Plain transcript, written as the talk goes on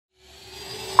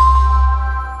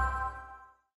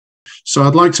So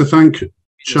I'd like to thank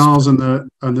Charles and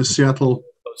the Seattle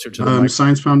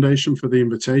Science Foundation for the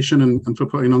invitation and for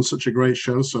putting on such a great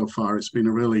show so far. It's been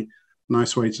a really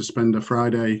nice way to spend a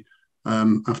Friday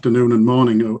afternoon and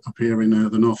morning up here in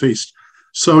the Northeast.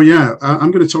 So yeah,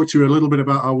 I'm going to talk to you a little bit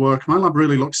about our work. My lab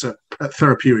really looks at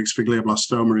therapeutics for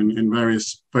glioblastoma in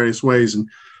various ways, and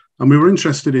we were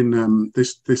interested in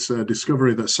this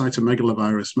discovery that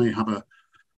cytomegalovirus may have a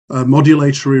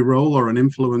modulatory role or an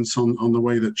influence on the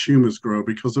way that tumors grow,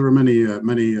 because there are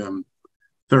many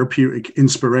therapeutic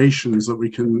inspirations that we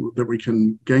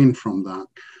can gain from that.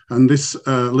 And this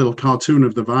little cartoon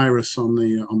of the virus on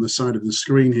the side of the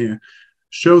screen here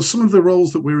shows some of the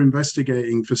roles that we're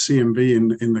investigating for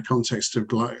CMV in the context of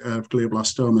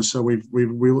glioblastoma. So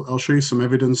I'll show you some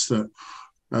evidence that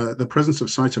the presence of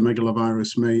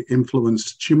cytomegalovirus may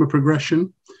influence tumor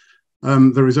progression.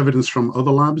 There is evidence from other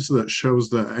labs that shows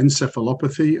that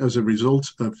encephalopathy as a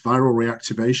result of viral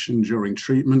reactivation during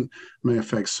treatment may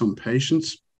affect some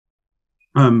patients.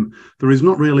 There is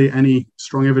not really any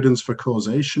strong evidence for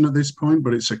causation at this point,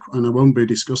 but and I won't be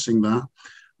discussing that,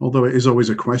 although it is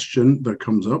always a question that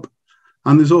comes up.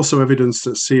 And there's also evidence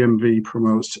that CMV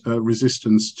promotes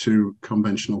resistance to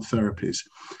conventional therapies.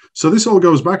 So this all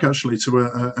goes back actually to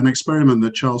an experiment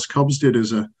that Charles Cobbs did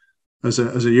as a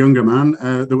younger man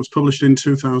that was published in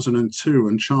 2002.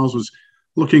 And Charles was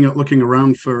looking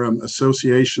around for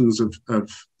associations of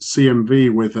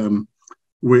CMV with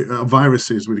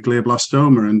viruses with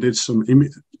glioblastoma, and did some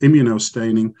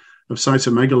immunostaining of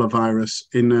cytomegalovirus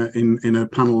in a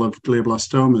panel of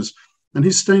glioblastomas. And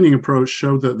his staining approach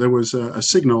showed that there was a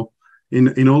signal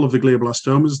in all of the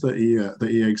glioblastomas that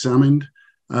he examined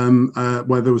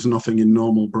where there was nothing in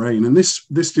normal brain. And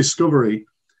this discovery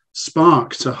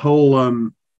sparked a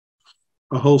whole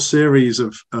series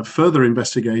of further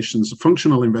investigations,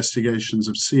 functional investigations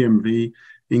of CMV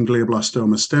in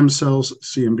glioblastoma stem cells,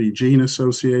 CMV gene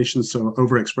associations, so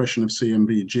overexpression of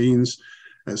CMV genes,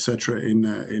 etc. in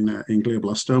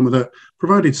glioblastoma, that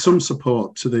provided some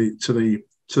support to the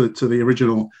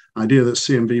original idea that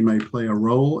CMV may play a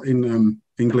role in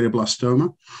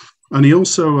glioblastoma. And it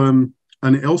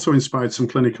also inspired some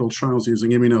clinical trials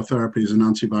using immunotherapies and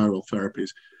antiviral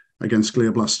therapies against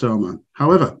glioblastoma.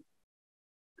 However,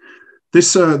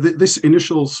 this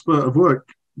initial spurt of work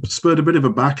spurred a bit of a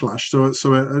backlash. So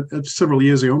several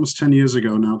years ago, almost 10 years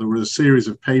ago now, there were a series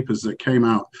of papers that came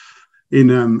out in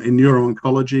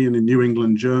neuro-oncology and in New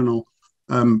England Journal,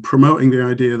 promoting the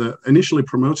idea that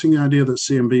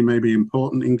CMV may be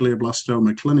important in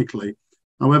glioblastoma clinically.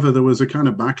 However, there was a kind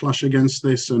of backlash against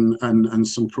this and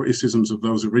some criticisms of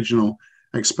those original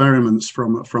experiments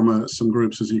from some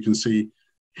groups, as you can see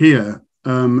here,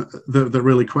 that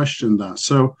really questioned that.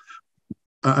 So,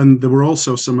 and there were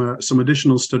also some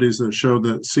additional studies that showed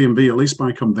that CMV, at least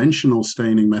by conventional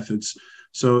staining methods,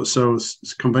 so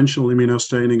conventional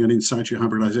immunostaining and in situ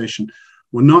hybridization,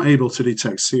 were not able to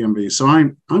detect CMV. So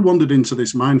I wandered into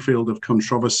this minefield of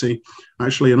controversy,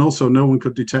 actually, and also no one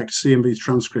could detect CMV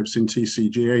transcripts in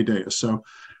TCGA data. So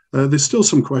there's still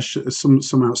some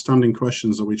outstanding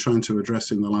questions that we're trying to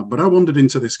address in the lab. But I wandered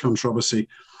into this controversy,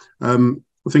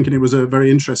 thinking it was a very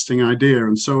interesting idea.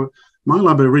 And so my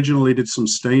lab originally did some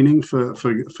staining for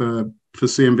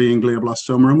CMV in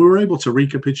glioblastoma, and we were able to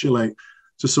recapitulate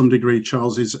to some degree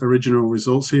Charles's original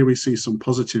results. Here we see some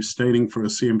positive staining for a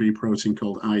CMV protein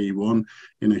called IE1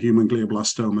 in a human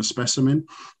glioblastoma specimen.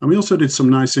 And we also did some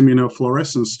nice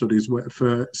immunofluorescence studies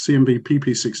for CMV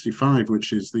PP65,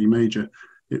 which is the major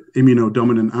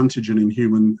immunodominant antigen in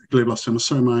human glioblastoma.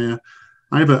 So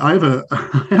I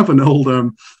have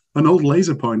an old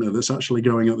laser pointer that's actually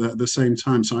going at the same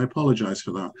time, so I apologize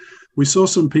for that. We saw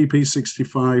some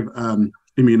PP65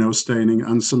 immunostaining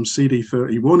and some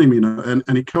CD31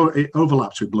 and it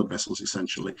overlapped with blood vessels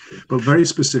essentially, but very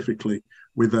specifically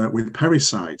with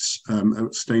pericytes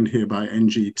stained here by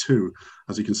NG2.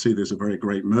 As you can see, there's a very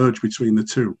great merge between the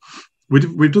two.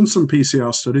 We've done some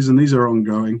PCR studies, and these are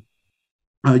ongoing,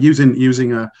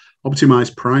 using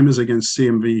optimized primers against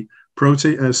CMV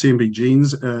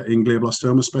genes in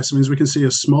glioblastoma specimens. We can see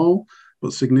a small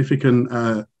but significant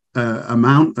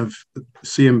amount of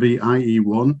CMV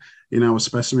IE1 in our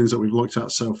specimens that we've looked at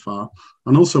so far.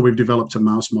 And also we've developed a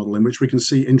mouse model in which we can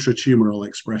see intratumoral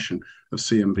expression of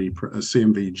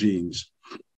CMV genes.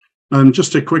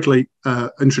 Just to quickly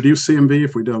introduce CMV,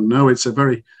 if we don't know, it's a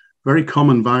very, very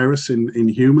common virus in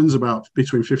humans. About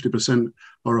between 50%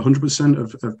 or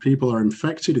 100% of people are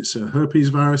infected. It's a herpes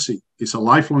virus. It's a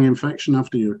lifelong infection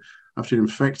after you're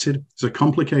infected. It's a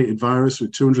complicated virus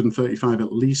with 235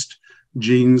 at least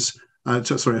genes,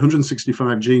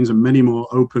 165 genes and many more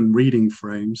open reading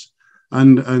frames.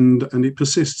 and it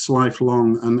persists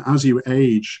lifelong. And as you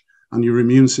age and your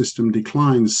immune system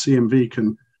declines,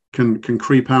 CMV can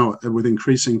creep out with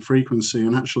increasing frequency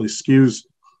and actually skews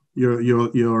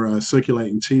your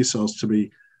circulating T cells to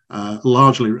be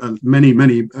largely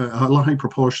a high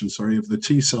proportion, of the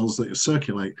T cells that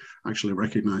circulate actually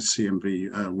recognize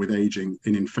CMV with aging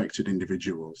in infected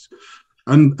individuals.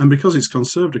 And because it's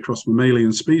conserved across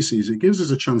mammalian species, it gives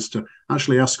us a chance to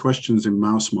actually ask questions in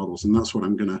mouse models. And that's what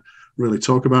I'm going to really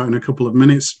talk about in a couple of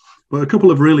minutes. But a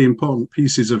couple of really important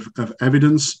pieces of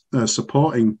evidence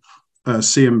supporting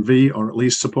CMV, or at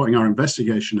least supporting our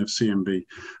investigation of CMV.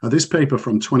 This paper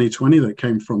from 2020 that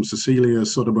came from Cecilia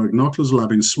Söderberg-Nockler's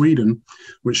lab in Sweden,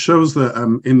 which shows that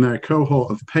in their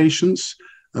cohort of patients,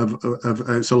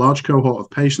 it's a large cohort of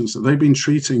patients that they've been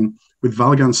treating with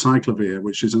valganciclovir,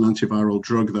 which is an antiviral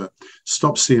drug that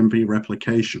stops CMV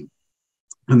replication.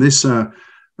 And this,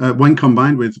 when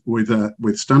combined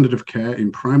with standard of care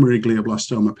in primary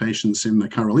glioblastoma patients in the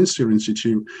Karolinska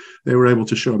Institute, they were able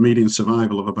to show a median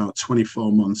survival of about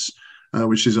 24 months,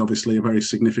 which is obviously a very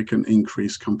significant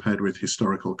increase compared with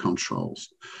historical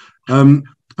controls. And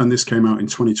this came out in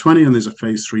 2020, and there's a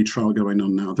phase 3 trial going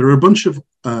on now. There are a bunch of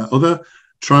other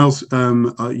trials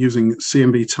using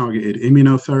CMV-targeted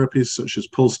immunotherapies, such as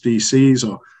pulse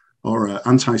DCs or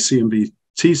anti-CMV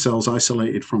T cells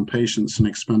isolated from patients and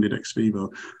expanded ex vivo.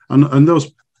 And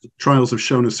those trials have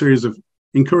shown a series of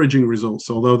encouraging results,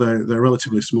 although they're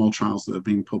relatively small trials that have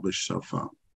been published so far.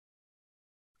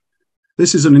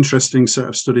 This is an interesting set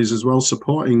of studies as well,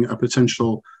 supporting a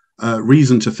potential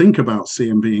reason to think about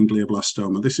CMV in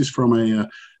glioblastoma. This is from a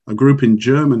group in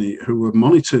Germany who have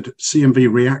monitored CMV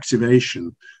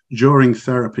reactivation during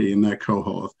therapy in their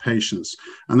cohort of patients.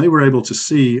 And they were able to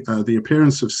see the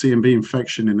appearance of CMV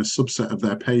infection in a subset of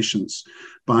their patients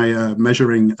by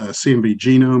measuring CMV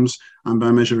genomes and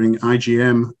by measuring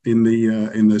IgM in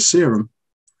the serum.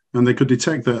 And they could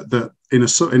detect that in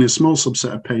a small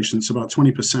subset of patients, about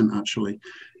 20% actually,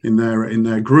 in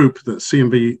their group, that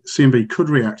CMV could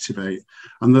reactivate,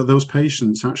 and that those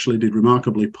patients actually did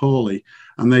remarkably poorly,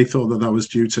 and they thought that was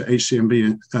due to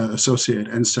HCMV associated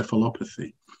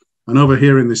encephalopathy. And over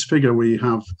here in this figure, we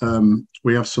have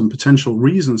some potential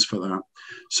reasons for that.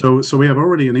 So we have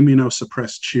already an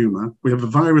immunosuppressed tumor. We have a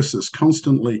virus that's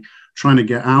constantly trying to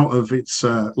get out of its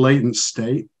latent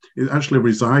state. It actually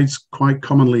resides quite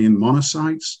commonly in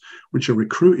monocytes, which are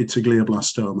recruited to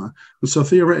glioblastoma. And so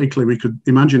theoretically, we could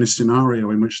imagine a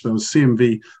scenario in which those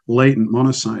CMV latent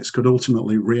monocytes could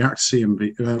ultimately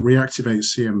reactivate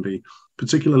CMV,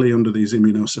 particularly under these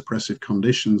immunosuppressive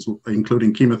conditions,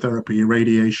 including chemotherapy,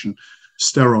 irradiation,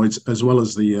 steroids, as well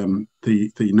as the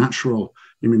natural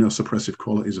immunosuppressive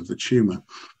qualities of the tumor.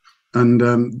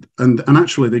 And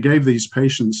actually, they gave these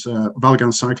patients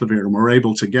valganciclovir and were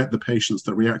able to get the patients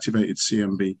that reactivated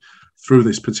CMV through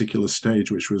this particular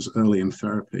stage, which was early in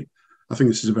therapy. I think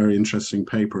this is a very interesting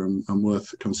paper and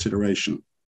worth consideration.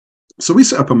 So we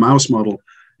set up a mouse model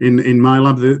in my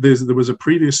lab. There was a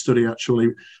previous study actually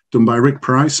done by Rick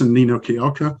Price and Nino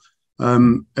Kioka,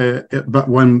 but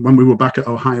when we were back at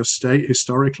Ohio State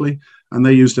historically, and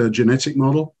they used a genetic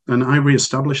model. And I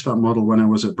reestablished that model when I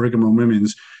was at Brigham and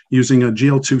Women's using a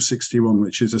GL261,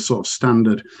 which is a sort of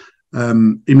standard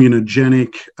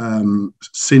immunogenic,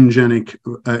 syngenic,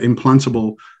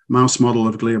 implantable mouse model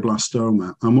of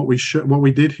glioblastoma. And what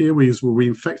we did here was we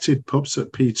infected pups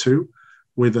at P2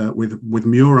 with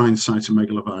murine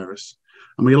cytomegalovirus.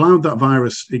 And we allowed that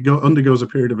virus, it undergoes a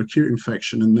period of acute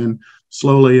infection and then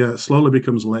slowly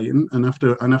becomes latent. And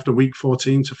after week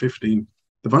 14 to 15,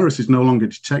 the virus is no longer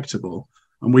detectable.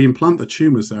 And we implant the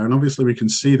tumors there. And obviously we can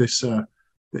see this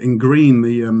in green,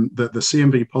 the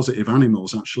CMV positive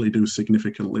animals actually do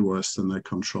significantly worse than their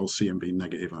control CMV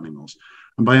negative animals.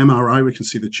 And by MRI, we can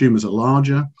see the tumors are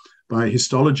larger. By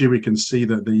histology, we can see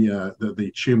that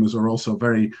the tumors are also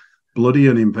very bloody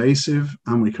and invasive,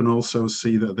 and we can also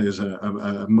see that there's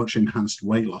a much enhanced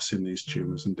weight loss in these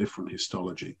tumors and different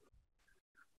histology.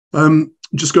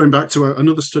 Just going back to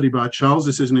another study by Charles,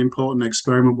 this is an important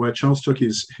experiment where Charles took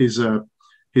his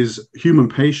human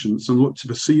patients and looked at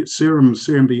the serum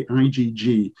CMV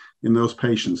IgG in those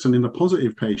patients. And in the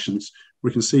positive patients,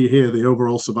 we can see here the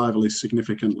overall survival is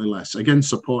significantly less, again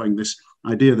supporting this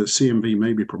idea that CMV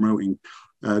may be promoting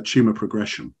tumor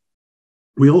progression.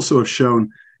 We also have shown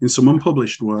in some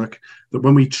unpublished work that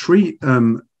when we treat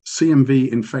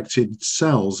CMV-infected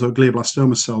cells, or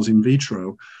glioblastoma cells in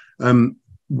vitro,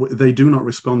 they do not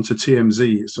respond to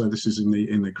TMZ. So this is in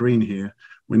the green here.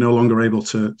 We're no longer able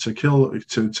to kill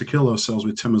those cells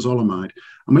with temozolomide,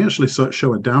 and we actually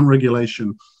show a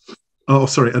downregulation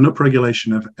an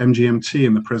upregulation of MGMT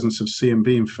in the presence of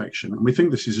CMV infection. And we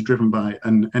think this is driven by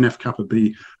an NF-kappa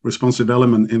B responsive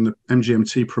element in the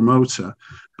MGMT promoter,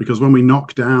 because when we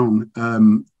knock down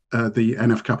the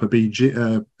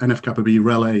NF-kappa B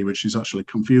rel A, which is actually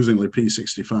confusingly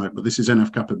P65, but this is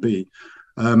NF-kappa B,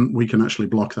 we can actually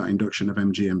block that induction of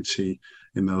MGMT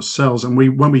in those cells. And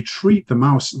when we treat the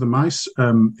mice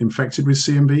infected with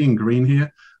CMV in green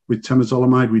here, with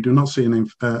temozolomide, we do not see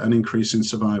an increase in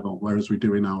survival, whereas we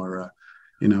do in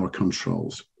our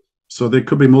controls. So there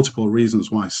could be multiple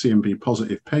reasons why CMV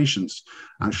positive patients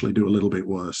actually do a little bit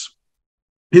worse.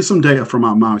 Here's some data from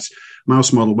our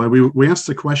mouse model where we asked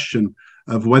the question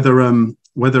of whether an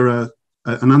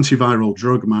antiviral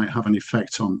drug might have an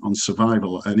effect on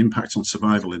survival, an impact on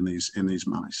survival in these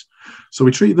mice. So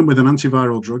we treated them with an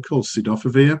antiviral drug called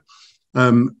cidofovir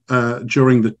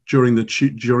during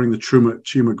the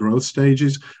tumor growth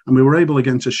stages, and we were able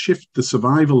again to shift the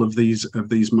survival of these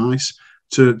mice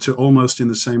to almost in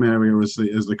the same area as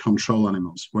the control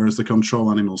animals, whereas the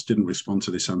control animals didn't respond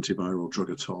to this antiviral drug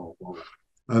at all.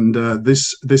 And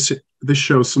this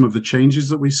shows some of the changes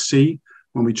that we see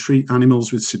when we treat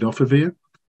animals with cidofovir.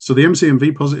 So the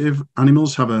MCMV positive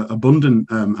animals have abundant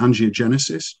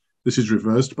angiogenesis. This is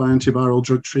reversed by antiviral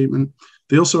drug treatment.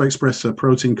 They also express a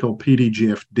protein called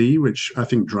PDGFD, which I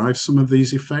think drives some of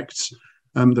these effects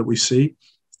that we see.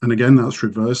 And again, that's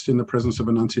reversed in the presence of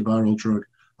an antiviral drug.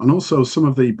 And also some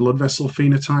of the blood vessel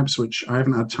phenotypes, which I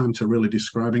haven't had time to really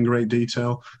describe in great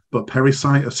detail, but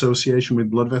pericyte association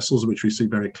with blood vessels, which we see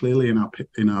very clearly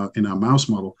in our mouse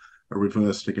model, are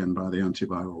reversed again by the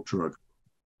antiviral drug.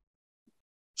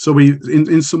 So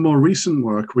in some more recent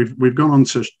work, we've gone on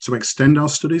to extend our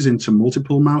studies into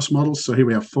multiple mouse models. So here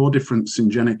we have 4 different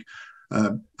syngenic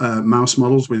mouse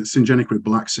models syngenic with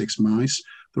black 6 mice.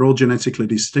 They're all genetically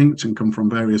distinct and come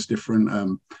from various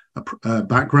different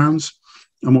backgrounds.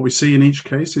 And what we see in each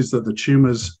case is that the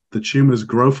tumors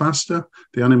grow faster,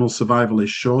 the animal survival is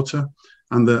shorter,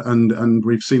 and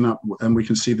we've seen that, and we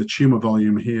can see the tumor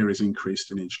volume here is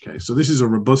increased in each case. So this is a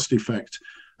robust effect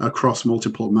across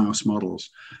multiple mouse models.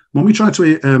 When we try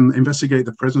to investigate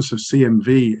the presence of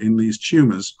CMV in these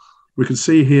tumors, we can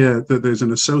see here that there's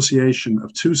an association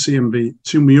of two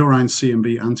murine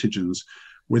CMV antigens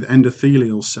with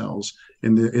endothelial cells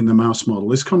in the mouse model.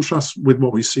 This contrasts with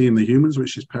what we see in the humans,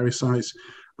 which is pericytes,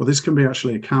 but this can be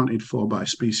actually accounted for by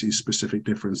species-specific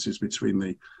differences between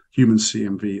the human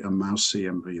CMV and mouse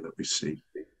CMV that we see.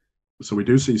 So we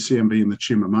do see CMV in the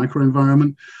tumor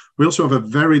microenvironment. We also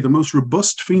have the most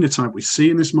robust phenotype we see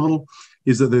in this model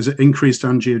is that there's increased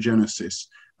angiogenesis.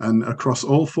 And across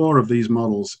all 4 of these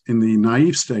models, in the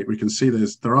naive state, we can see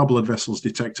there are blood vessels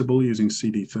detectable using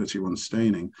CD31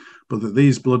 staining, but that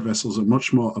these blood vessels are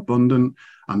much more abundant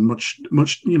and much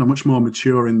more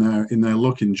mature in their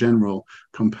look in general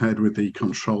compared with the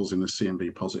controls in the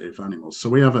CMV positive animals. So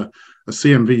we have a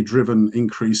CMV-driven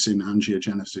increase in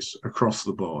angiogenesis across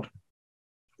the board.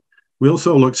 We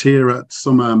also looked here at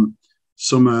some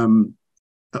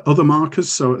other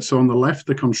markers. So on the left,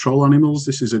 the control animals,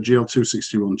 this is a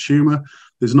GL261 tumor.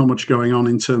 There's not much going on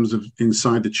in terms of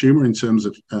inside the tumor, in terms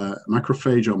of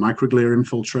macrophage or microglia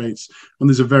infiltrates. And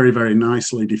there's a very, very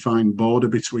nicely defined border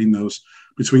between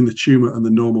the tumor and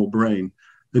the normal brain.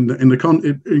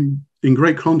 In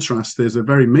great contrast, there's a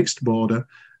very mixed border,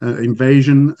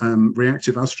 invasion,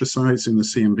 reactive astrocytes in the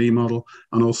CMV model,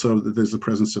 and also there's the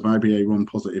presence of IBA1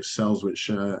 positive cells, which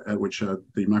are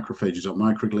the macrophages or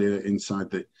microglia inside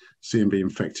the CMV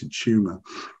infected tumor.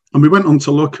 And we went on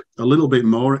to look a little bit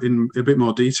more in a bit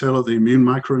more detail at the immune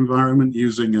microenvironment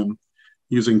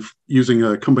using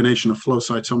a combination of flow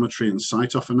cytometry and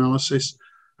cytof analysis.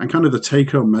 And kind of the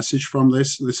take-home message from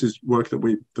this is work that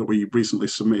we recently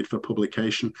submitted for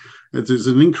publication. There's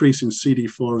an increase in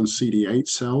CD4 and CD8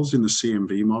 cells in the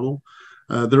CMV model.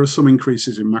 There are some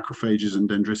increases in macrophages and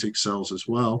dendritic cells as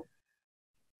well.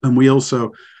 And we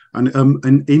also, and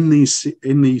in the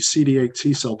CD8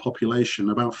 T cell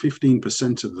population, about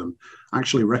 15% of them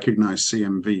actually recognize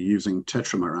CMV using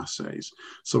tetramer assays.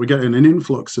 So we get an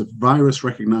influx of virus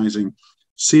recognizing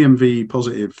CMV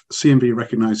positive, CMV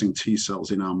recognizing T cells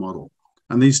in our model.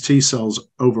 And these T cells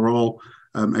overall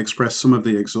express some of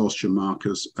the exhaustion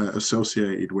markers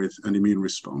associated with an immune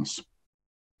response.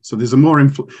 So there's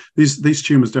these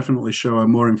tumors definitely show a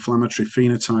more inflammatory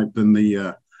phenotype than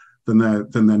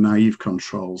their naive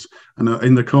controls. And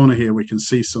in the corner here, we can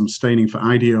see some staining for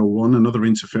IDO1, another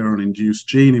interferon-induced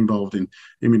gene involved in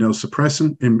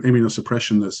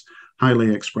immunosuppression that's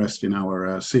highly expressed in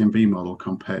our CMV model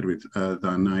compared with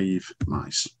the naive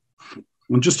mice.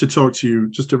 And just to talk to you,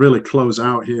 just to really close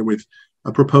out here with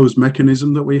a proposed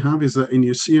mechanism that we have is that in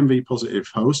your CMV positive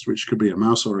host, which could be a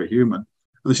mouse or a human,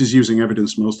 and this is using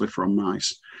evidence mostly from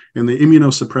mice, in the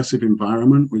immunosuppressive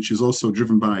environment, which is also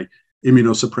driven by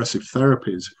immunosuppressive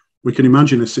therapies, we can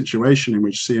imagine a situation in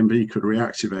which CMV could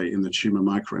reactivate in the tumor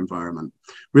microenvironment.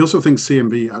 We also think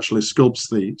CMV actually sculpts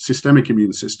the systemic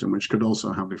immune system, which could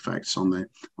also have effects on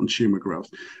tumor growth.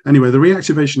 Anyway, the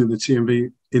reactivation in the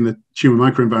TMV in the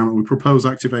tumor microenvironment we propose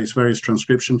activates various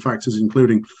transcription factors,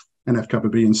 including NF-kappa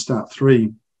B and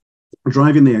STAT3,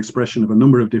 driving the expression of a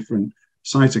number of different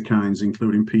cytokines,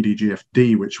 including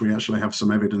PDGFD, which we actually have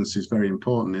some evidence is very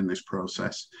important in this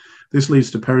process. This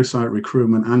leads to pericyte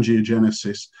recruitment,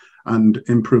 angiogenesis, and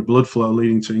improved blood flow,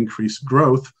 leading to increased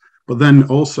growth. But then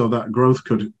also that growth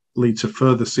could lead to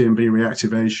further CMV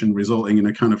reactivation, resulting in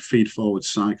a kind of feed-forward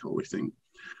cycle, we think.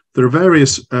 There are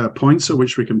various points at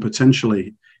which we can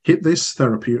potentially hit this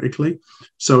therapeutically.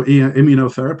 So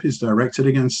immunotherapies directed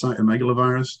against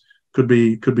cytomegalovirus could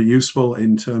be useful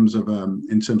in terms of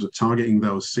targeting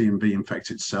those CMV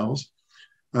infected cells.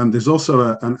 There's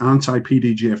also an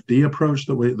anti-PDGFD approach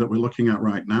that we're looking at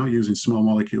right now, using small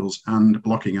molecules and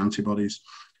blocking antibodies,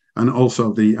 and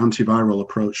also the antiviral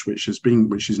approach, which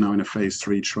is now in a phase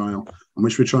 3 trial, and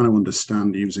which we're trying to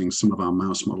understand using some of our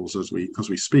mouse models as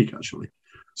we speak, actually.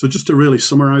 So just to really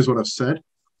summarize what I've said,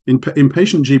 in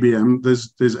patient GBM,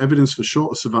 there's evidence for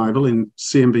shorter survival in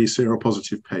CMV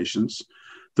seropositive patients.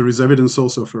 There is evidence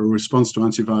also for a response to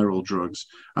antiviral drugs,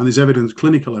 and there's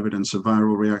clinical evidence of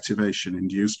viral reactivation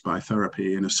induced by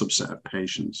therapy in a subset of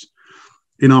patients.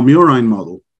 In our murine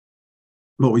model,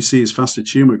 what we see is faster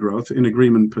tumor growth in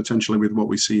agreement potentially with what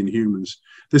we see in humans.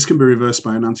 This can be reversed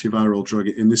by an antiviral drug.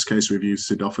 In this case, we've used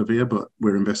cidofovir, but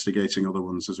we're investigating other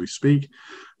ones as we speak.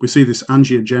 We see this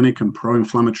angiogenic and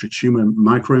pro-inflammatory tumor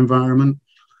microenvironment.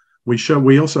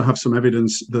 We also have some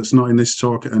evidence that's not in this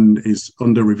talk and is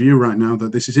under review right now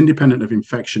that this is independent of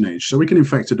infection age. So we can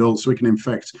infect adults, we can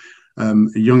infect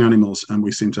young animals, and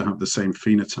we seem to have the same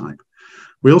phenotype.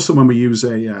 We also, when we use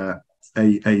a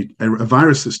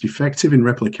virus that's defective in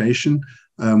replication,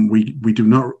 we do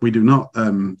not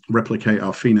replicate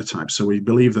our phenotype. So we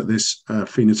believe that this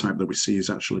phenotype that we see is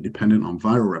actually dependent on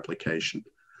viral replication.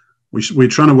 We're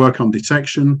trying to work on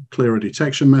detection, clearer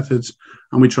detection methods,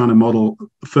 and we're trying to model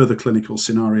further clinical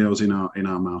scenarios in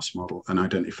our mouse model and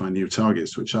identify new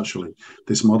targets, which actually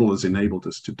this model has enabled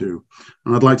us to do.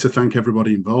 And I'd like to thank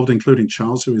everybody involved, including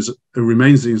Charles, who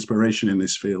remains the inspiration in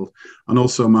this field, and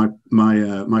also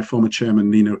my former chairman,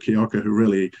 Nino Kioka, who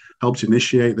really helped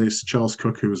initiate this, Charles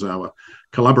Cook, who was our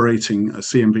collaborating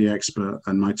CMV expert,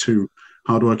 and my two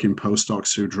hardworking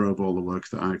postdocs who drove all the work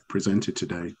that I've presented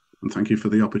today. And thank you for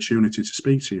the opportunity to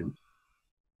speak to you.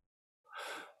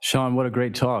 Sean, what a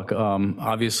great talk.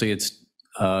 Obviously, it's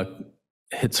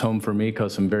hits home for me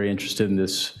because I'm very interested in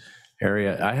this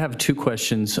area. I have two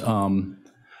questions.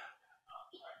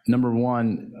 Number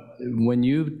one, when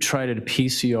you try to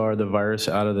PCR the virus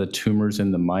out of the tumors in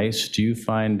the mice, do you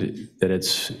find that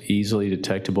it's easily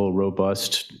detectable,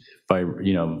 robust by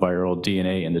viral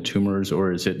DNA in the tumors,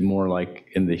 or is it more like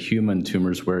in the human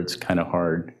tumors where it's kind of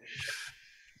hard?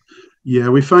 Yeah,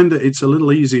 we find that it's a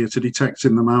little easier to detect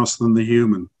in the mouse than the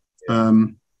human.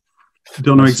 Don't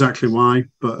know exactly why,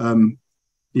 but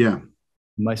yeah.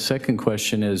 My second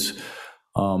question is,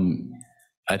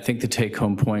 I think the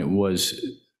take-home point was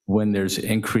when there's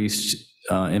increased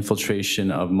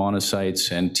infiltration of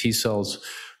monocytes and T cells,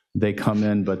 they come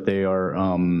in, but they are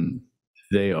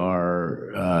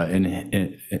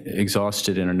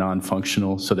exhausted and are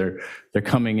non-functional. So they're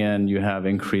coming in. You have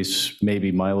increased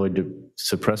maybe myeloid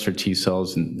suppressor T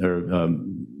cells and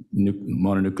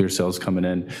mononuclear cells coming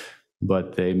in,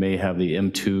 but they may have the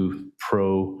M2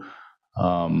 pro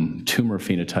tumor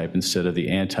phenotype instead of the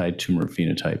anti-tumor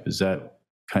phenotype. Is that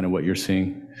kind of what you're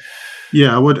seeing?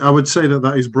 Yeah, I would say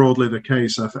that is broadly the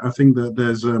case. I think that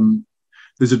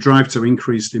there's a drive to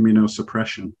increased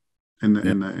immunosuppression in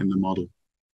the model.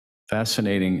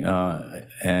 Fascinating,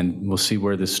 and we'll see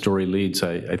where this story leads.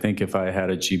 I think if I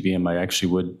had a GBM, I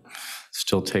actually would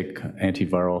still take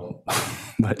antiviral,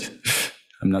 but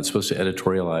I'm not supposed to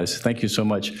editorialize. Thank you so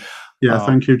much. Yeah,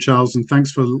 thank you, Charles, and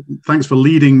thanks for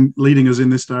leading us in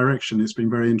this direction. It's been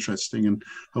very interesting, and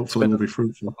hopefully will be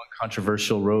fruitful. A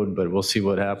controversial road, but we'll see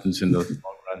what happens in the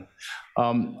long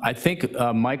run. I think,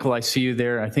 Michael, I see you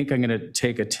there. I think I'm going to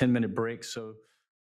take a 10-minute break. So.